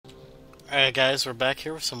Alright guys, we're back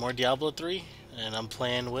here with some more Diablo 3, and I'm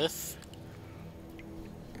playing with...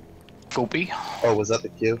 Goopy. Oh, was that the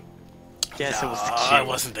Q? Yes, no, it was the Q. it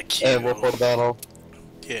wasn't the Q. And Wolf Battle.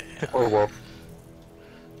 Yeah. Or Wolf.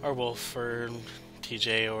 Or Wolf, or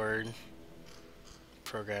TJ, or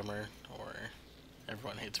Programmer, or...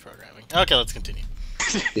 Everyone hates programming. Okay, let's continue.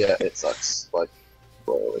 Yeah, it sucks. Like,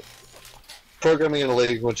 royally. Programming in a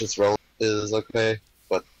language is okay,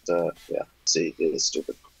 but, yeah. C is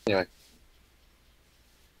stupid. Anyway.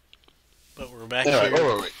 But we're back Anyway, here...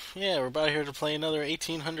 where were we? Yeah, we're back here to play another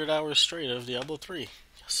 1800 hours straight of Diablo 3.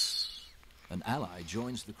 Yes. An ally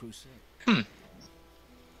joins the crusade.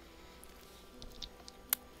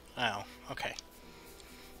 Ow, okay.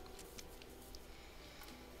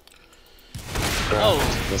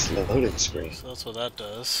 Oh! This loading screen. So that's what that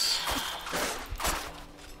does.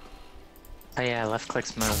 Oh yeah, left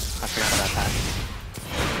click's move. I forgot about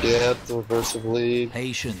that. Yeah, the reverse of lead.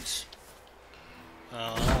 Patience.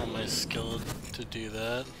 I don't have my skill to do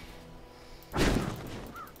that.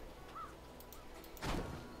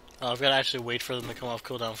 Oh, I've got to actually wait for them to come off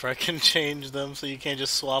cooldown before I can change them, so you can't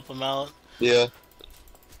just swap them out. Yeah.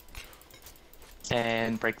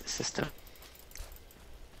 And break the system.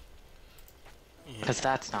 Because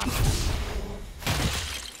that's not...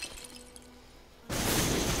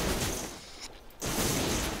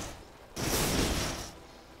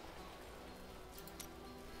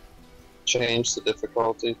 Change the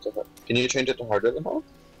difficulty to hard. Can you change it to harder than hard?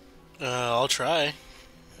 I'll try.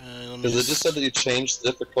 Because it just said that you changed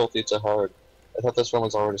the difficulty to hard. I thought this one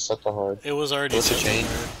was already set to hard. It was already What's set the to change?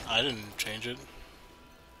 hard. I didn't change it. It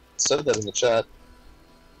said that in the chat.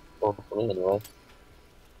 Well, for me anyway.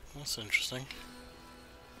 That's interesting.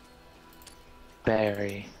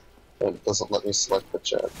 Very. It doesn't let me select the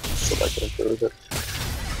chat, so that I can improve it.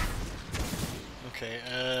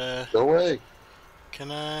 Okay, Go away!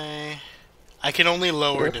 can I can only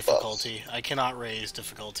lower You're difficulty. I cannot raise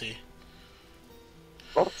difficulty.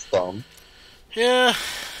 That's dumb. Yeah.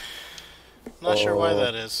 Not sure why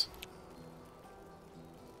that is.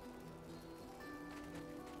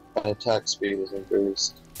 My attack speed is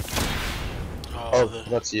increased. Oh,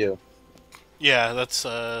 That's you. yeah, that's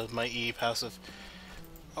my E passive.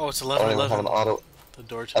 Oh, it's I 11 don't even have 11. an auto. The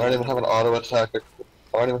door to I don't the even have an auto attack. I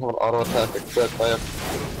don't even have an auto attack equipped.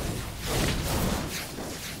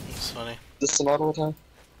 It's funny. Is this an auto attack?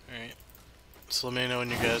 Alright. So let me know when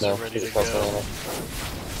you guys No, are ready to it costs go. mana.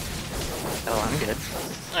 Oh, I'm good.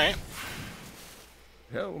 Alright.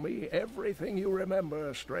 Tell me everything you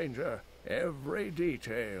remember, stranger. Every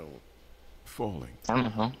detail. Falling. I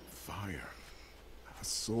don't know. Fire. A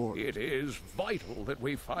sword. It is vital that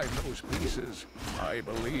we find those pieces. I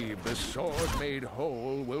believe the sword made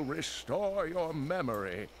whole will restore your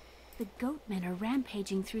memory. The goatmen are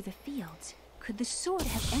rampaging through the fields. Could the sword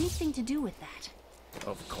have anything to do with that?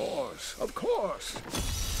 Of course, of course.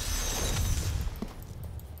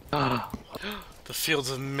 The Fields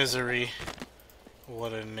of Misery.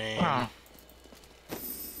 What a name. Oh.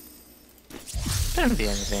 Couldn't be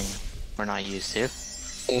anything we're not used to.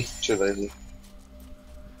 Too lazy.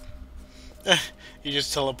 You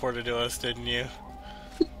just teleported to us, didn't you?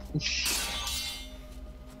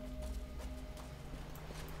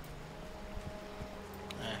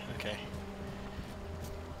 Okay.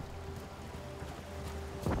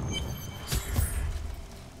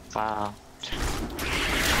 Wow.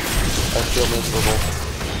 I feel miserable.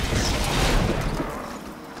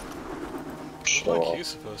 What are you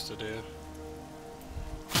supposed to do?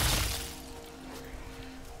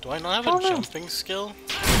 Do I not have a jumping skill?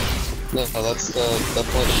 No, that's definitely the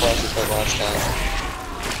class we played last time.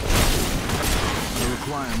 I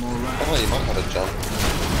require more rounds. Oh, you might have a jump.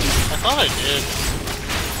 I thought I did.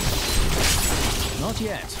 Not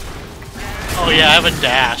yet. Oh yeah, I have a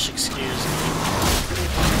dash, excuse me.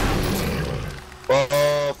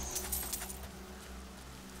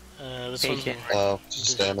 This one's... Patient. Oh,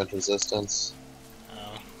 just damage resistance.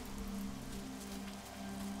 Oh.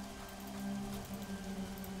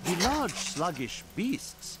 The large sluggish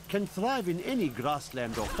beasts can thrive in any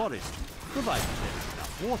grassland or forest, provided there is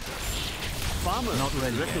enough water. Farmers Not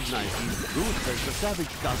ready yet. recognize these brutes as the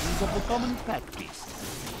savage cousins of the common pack beast,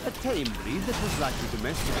 a tame breed that was likely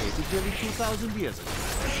domesticated nearly 2,000 years ago.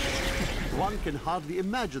 One can hardly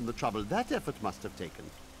imagine the trouble that effort must have taken.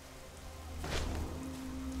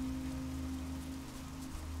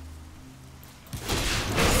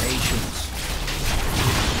 Patience.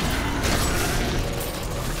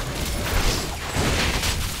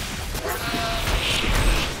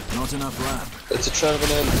 Not enough ramp. It's a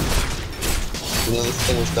Trevenant. You know, this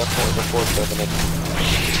thing was definitely before Trevenant.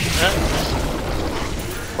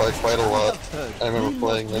 like quite a lot. I remember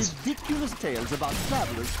playing most this. ridiculous tales about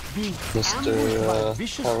travelers being Mr. ambushed by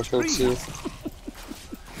vicious Hawakotsu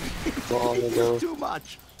trees. long ago. Too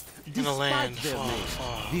much. In a land Despite their far, name,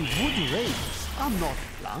 far the wood wraiths are not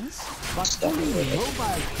plants, but fully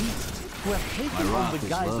mobile beasts who have taken My on wrath the is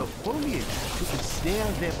guise low. of foliage to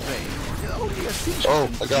ensnare their prey. Only a Oh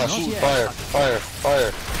simpleton my gosh! could not Fire! yet Fire!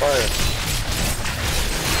 Fire! Fire!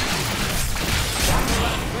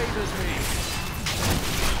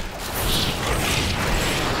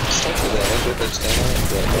 Stuck to that. I think they're staying on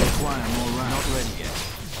it. Yeah. Require more rounds. Not ready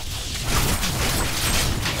yet.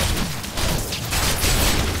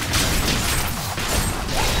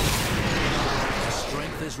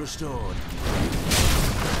 Strength is restored.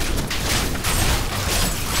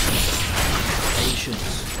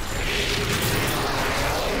 Patience.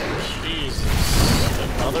 Jesus.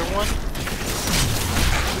 Another one?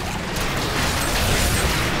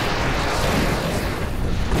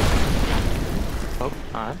 Oh,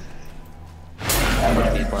 on. That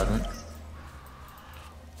would be pleasant.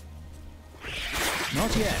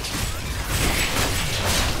 Not yet.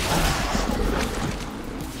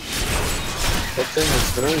 That thing is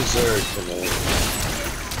very Zerg to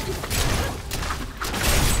me.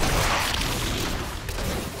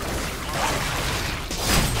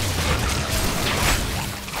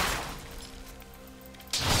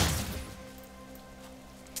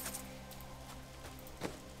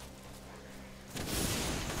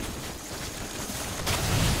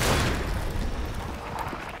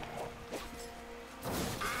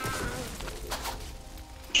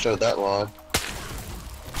 Showed that log.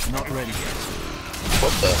 Not ready yet.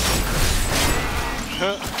 What the?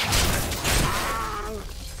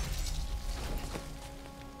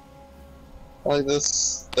 Like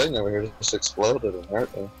this thing over here just exploded and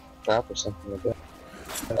hurt me. Trap or something like that.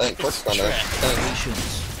 I think clicked on that thing.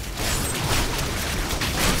 Patience.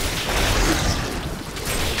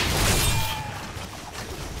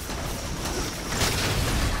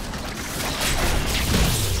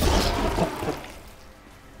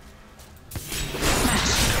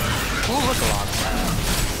 Oh, look along.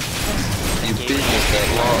 You beat me with that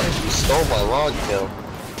log. You stole my log kill.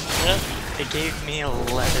 It gave me a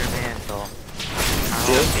leather mantle. I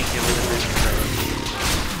Did? don't think it would have been great.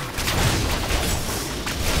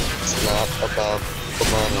 It's not about the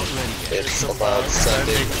money. It's about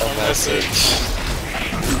sending a message.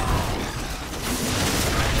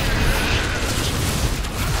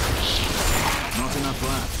 Not enough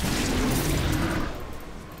left.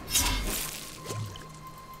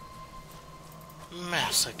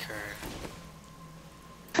 Massacre.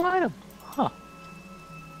 Item. Huh.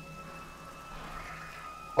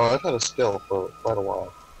 Oh, I've had a skill for quite a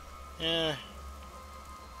while. Yeah.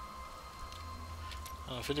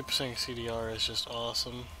 50% CDR is just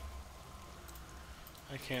awesome.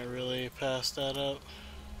 I can't really pass that up.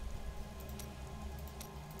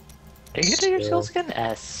 Are you doing your Yeah. skill skin?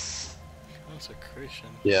 S. Consecration.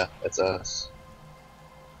 Yeah, it's us.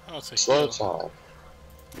 Oh, it's a Slow heal.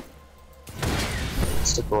 time.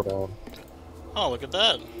 Stick roll down. Oh, look at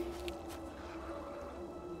that.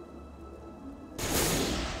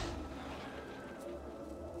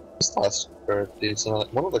 This lasts for a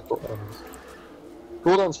decent. One of the cooldowns.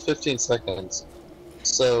 Cooldown's 15 seconds.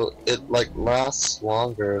 So it like lasts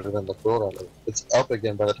longer than the cooldown. It's up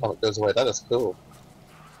again by the time it goes away. That is cool.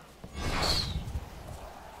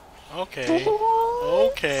 Okay.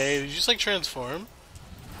 Okay. Did you just like transform?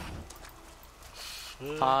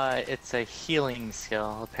 It's a healing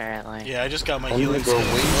skill, apparently. Yeah, I just got my I'm gonna healing go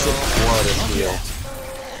skill. wings of blood and heal.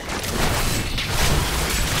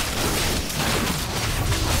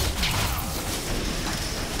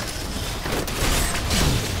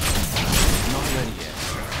 Not ready yet.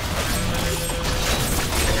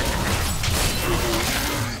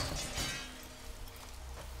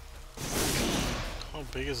 How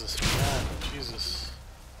big is this map? Jesus.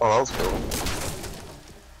 Oh, that was cool.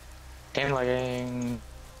 Game lagging.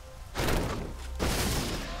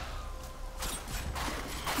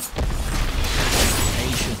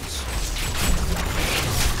 Patience.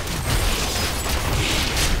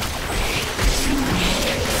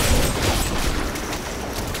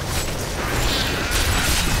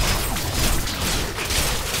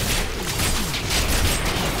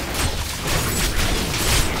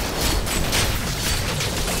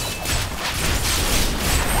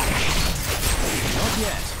 Not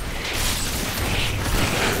yet.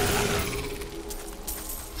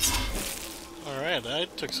 Alright, I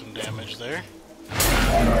took some damage there.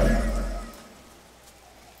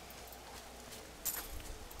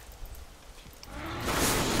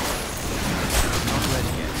 Not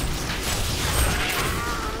ready yet.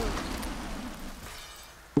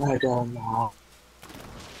 don't know.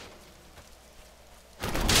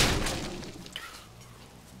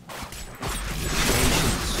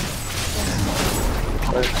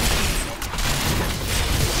 Okay.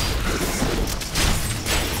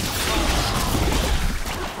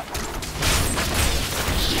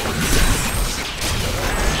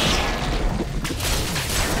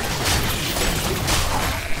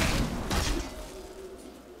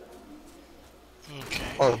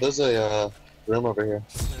 Oh, there's a room over here.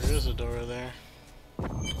 There is a door there.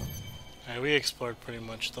 Alright, we explored pretty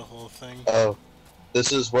much the whole thing. Oh,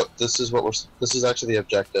 this is actually the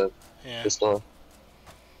objective. Yeah. This door.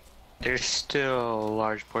 There's still a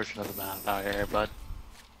large portion of the map out here, but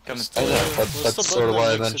coming I know, but What's that's the sort of button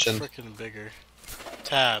why I that makes it mentioned. frickin' bigger?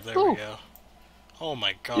 Tab, there we go. Oh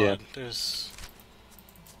my god, Yeah. there's...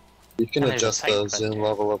 You can And there's a adjust side the quest zoom here.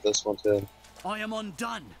 level of this one too. I am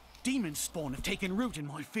undone. Demon spawn have taken root in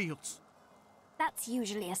my fields. That's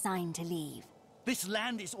usually a sign to leave. This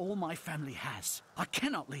land is all my family has. I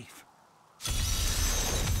cannot leave.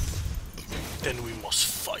 Then we must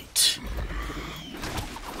fight.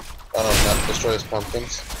 That destroys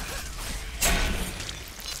pumpkins.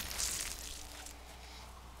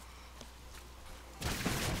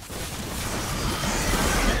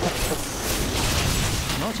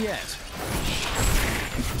 Not yet.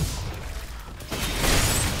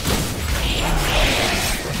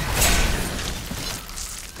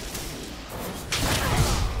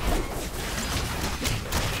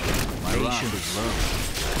 My wrath is low.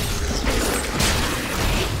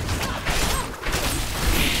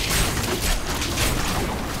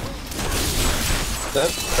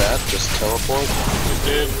 That bat just teleport? It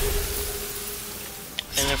did.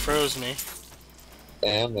 And it froze me.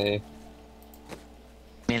 And me.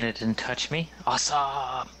 I mean, it didn't touch me.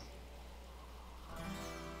 Awesome.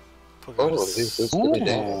 Oh, these boots give me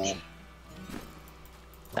damage.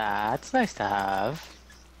 That's nice to have.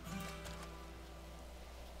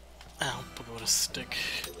 Ow, put it with a stick.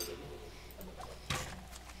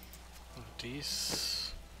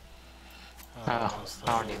 These. Oh,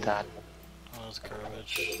 I don't need that. Oh, that's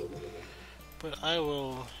garbage. But I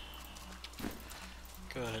will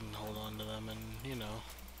go ahead and hold on to them and, you know,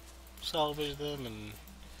 salvage them and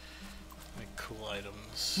make cool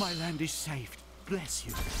items. My land is saved. Bless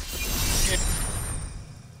you.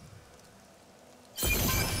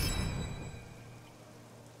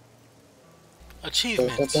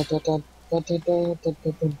 Achievement! Dun, dun, dun, dun, dun, dun, dun,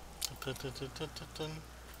 dun, dun. Dun, dun, dun, dun, dun, dun.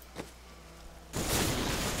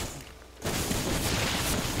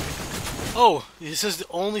 Oh, this is the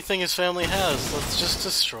only thing his family has. Let's just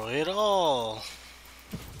destroy it all.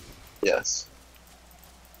 Yes.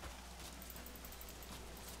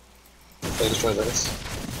 Can I destroy this?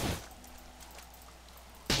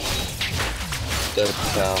 Dead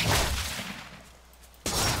cow.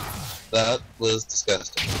 That was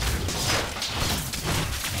disgusting.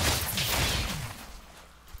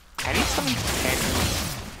 How do you summon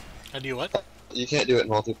characters? How do you what? You can't do it in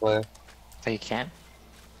multiplayer. Oh, you can?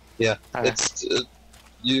 Yeah, Okay.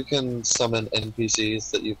 you can summon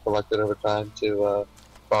NPCs that you've collected over time to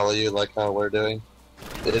follow you, like how we're doing.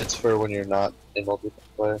 It's for when you're not in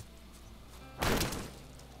multiplayer.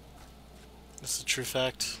 This is a true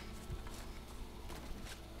fact.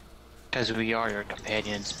 Because we are your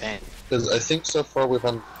companions, man. Because I think so far we've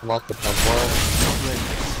unlocked the Templar,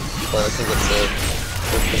 but I think it's it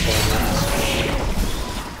for companions.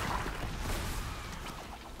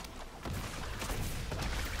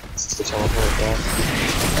 It's the teleport back.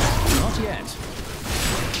 Not yet.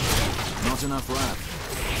 Not enough wrath.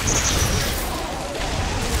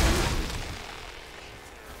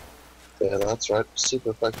 Yeah, that's right.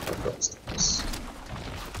 Super effective against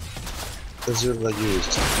Wizard I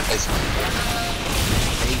used. Ice.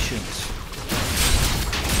 Patience.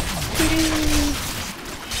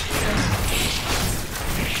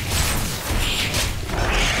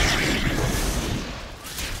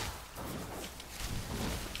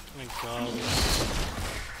 Oh my god.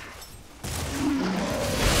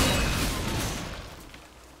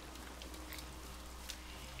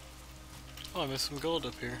 Oh, I missed some gold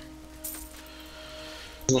up here.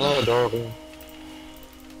 There's another door over here.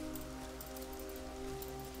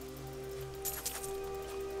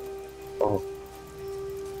 Oh.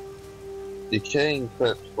 Decaying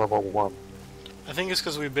crypt level 1. I think it's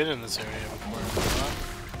because we've been in this area before.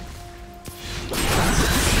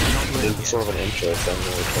 It's sort of an intro thing.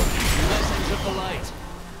 Blessings of the light.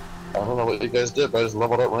 I don't know what you guys did, but I just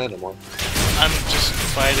leveled up randomly. I'm just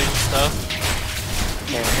fighting stuff.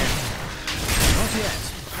 Not yet.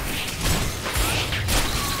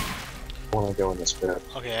 I want to go in this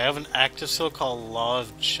crypt. Okay, I have an active skill called Law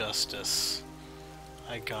of Justice.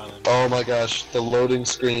 I got it. Oh my gosh, the loading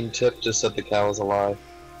screen tip just said the cow is alive.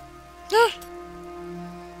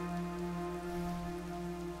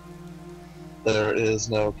 There is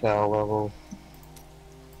no cow level.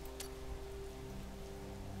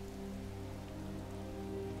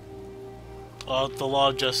 Well, the Law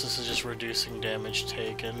of Justice is just reducing damage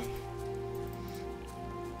taken.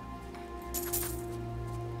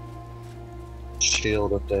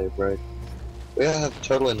 Shield of Daybreak. We have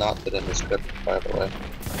totally not been in the script, by the way.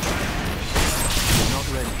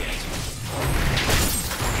 Not ready yet.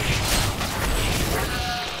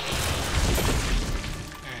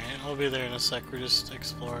 Alright, I'll be there in a sec. We're just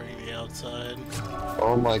exploring the outside.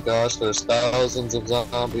 Oh my gosh, there's thousands of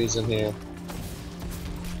zombies in here.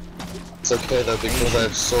 It's okay though, because I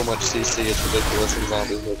have so much CC, it's ridiculous and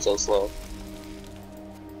zombies move so slow.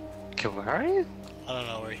 Okay, where are you? I don't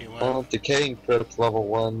know where he went. Oh, Decaying Crypt level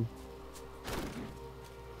 1.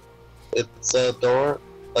 It's a door,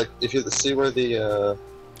 like, if you see where the,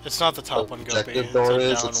 It's not the top one, Guppy. objective It's door a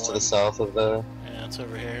is, down it's to one. the south of there. Yeah, it's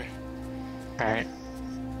over here. Alright.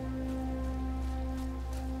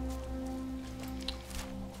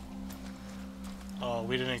 Oh,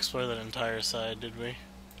 we didn't explore that entire side, did we?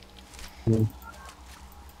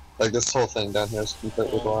 Like, this whole thing down here is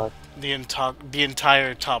completely Well, black. the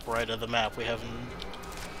entire top right of the map we haven't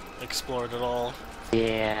explored at all. On the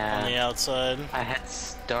Yeah. outside. I had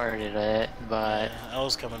started it, but Yeah, I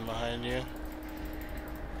was coming behind you.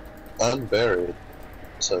 Unburied.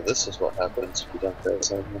 So this is what happens if you don't bury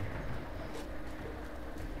something.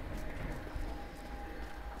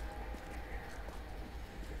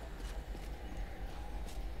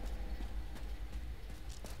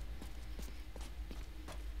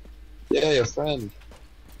 Yeah, your friend.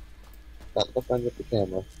 Not the friend with the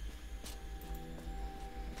camera.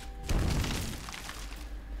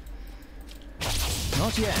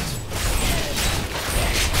 Not yet.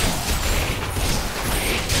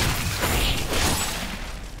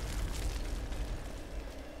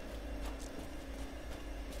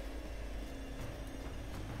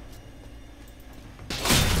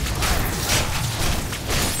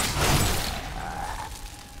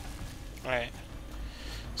 Alright.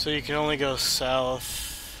 So you can only go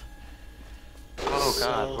south. oh god,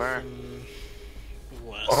 south where? and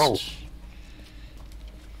west. Oh.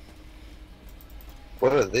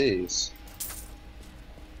 What are these?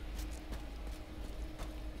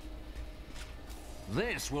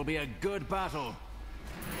 This will be a good battle.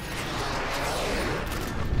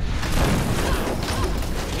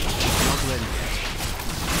 Not ready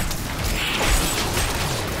yet.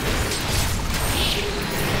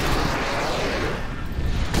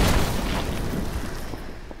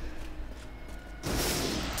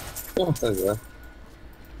 Oh, there you go.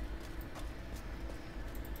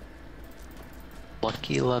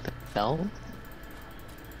 Lucky 11 bell?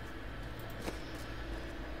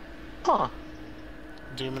 Huh.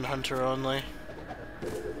 Demon Hunter only.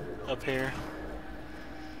 Up here.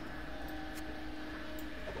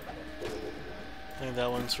 I think that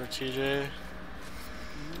one's for TJ.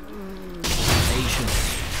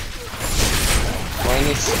 Patience.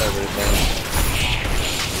 Minus everything.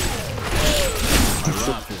 My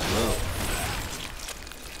wrath is low.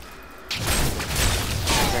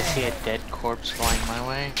 Did I see a dead corpse flying my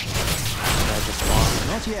way? Did I just walk?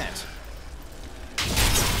 Not yet.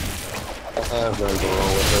 I'm gonna go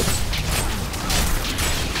roll with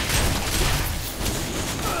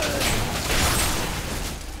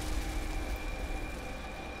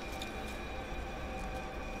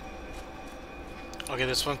Okay,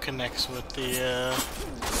 this one connects with the,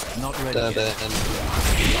 Not it. ready Dead yet.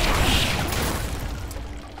 end.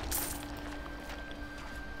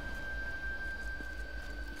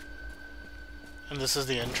 and this is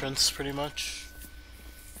the entrance, pretty much.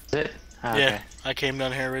 Is it? Ah, Yeah, okay. I came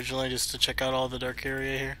down here originally just to check out all the dark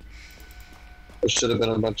area here. There should have been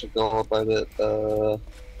a bunch of gold by the,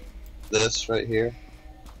 this right here.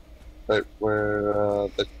 Right where,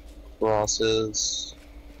 the cross is.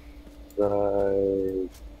 Right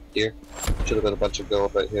here. Should have been a bunch of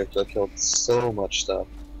gold right here because I killed so much stuff.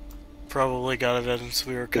 Probably got it as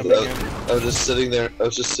we were 'Cause coming in. I was just sitting there. I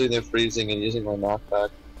was just sitting there freezing and using my knockback.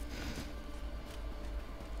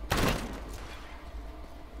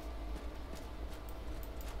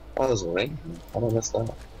 Oh, it was raining. How did I miss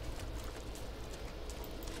that?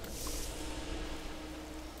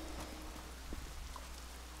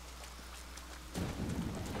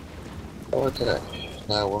 Oh, okay.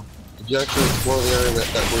 Now, well, did you actually explore the area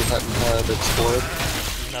that we hadn't had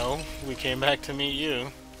explored? No, we came back to meet you.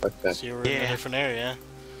 Okay. So you were in a Yeah. different area.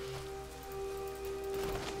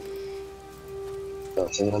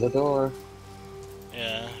 That's another door.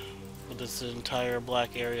 Yeah. But this entire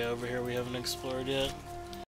black area over here we haven't explored yet.